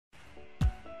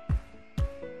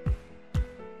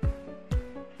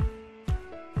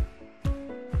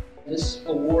This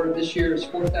award this year is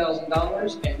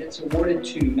 $4,000 and it's awarded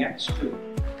to Max Crew.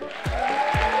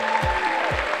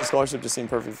 The scholarship just seemed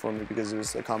perfect for me because it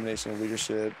was a combination of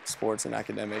leadership, sports, and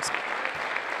academics.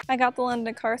 I got the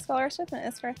London Car Scholarship and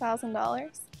it's for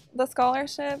 $1,000. The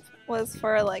scholarship was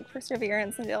for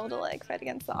perseverance and be able to fight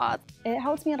against the odds. It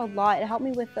helped me out a lot. It helped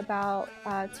me with about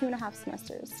 2.5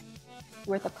 semesters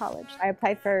worth of college. I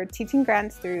applied for teaching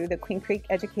grants through the Queen Creek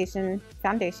Education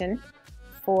Foundation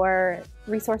for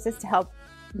resources to help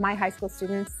my high school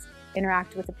students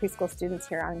interact with the preschool students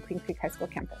here on Queen Creek High School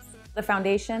campus. The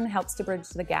foundation helps to bridge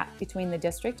the gap between the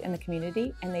district and the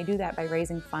community, and they do that by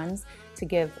raising funds to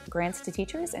give grants to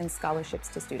teachers and scholarships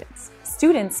to students.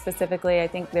 Students specifically, I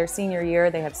think their senior year,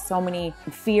 they have so many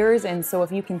fears, and so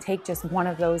if you can take just one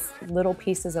of those little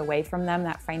pieces away from them,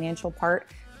 that financial part,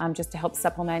 just to help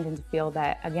supplement and to feel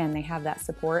that, again, they have that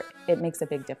support, it makes a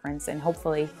big difference, and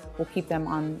hopefully will keep them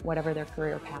on whatever their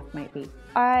career path might be.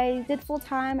 I did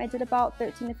full-time. I did about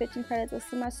 13 to 15 credits a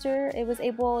semester. It was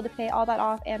able to pay all that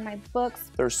off and my books.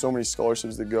 There's so many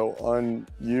scholarships that go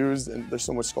unused, and there's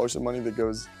so much scholarship money that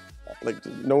goes,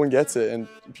 no one gets it, and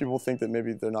people think that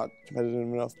maybe they're not competitive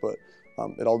enough, but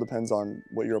it all depends on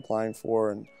what you're applying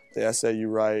for and the essay you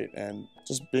write, and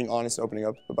just being honest and opening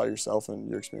up about yourself and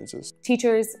your experiences.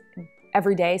 Teachers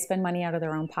every day spend money out of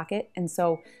their own pocket, and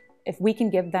so if we can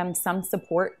give them some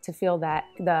support to feel that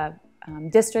the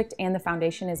district and the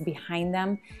foundation is behind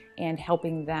them and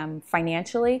helping them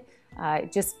financially,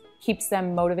 it just keeps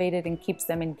them motivated and keeps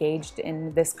them engaged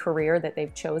in this career that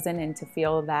they've chosen, and to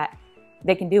feel that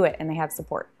they can do it and they have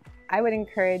support. I would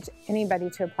encourage anybody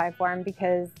to apply for them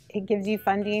because it gives you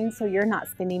funding so you're not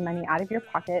spending money out of your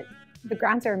pocket. The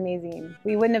grants are amazing.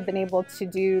 We wouldn't have been able to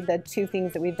do the 2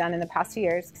 things that we've done in the past 2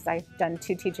 years because I've done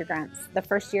 2 teacher grants. The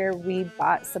first year we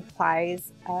bought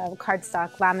supplies,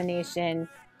 cardstock, lamination,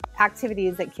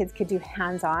 activities that kids could do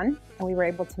hands-on, and we were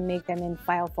able to make them in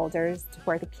file folders to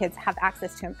where the kids have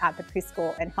access to them at the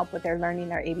preschool and help with their learning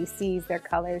their ABCs, their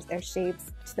colors, their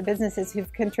shapes. To the businesses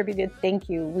who've contributed, thank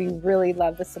you. We really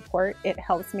love the support. It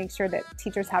helps make sure that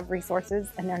teachers have resources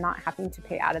and they're not having to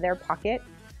pay out of their pocket.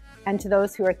 And to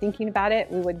those who are thinking about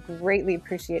it, we would greatly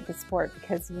appreciate the support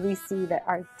because we see that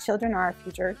our children are our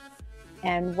future,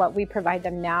 and what we provide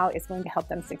them now is going to help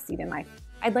them succeed in life.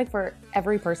 I'd like for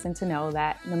every person to know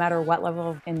that no matter what level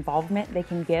of involvement they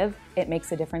can give, it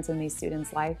makes a difference in these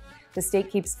students' life. The state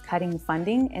keeps cutting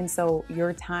funding, and so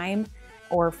your time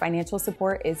or financial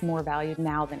support is more valued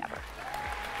now than ever.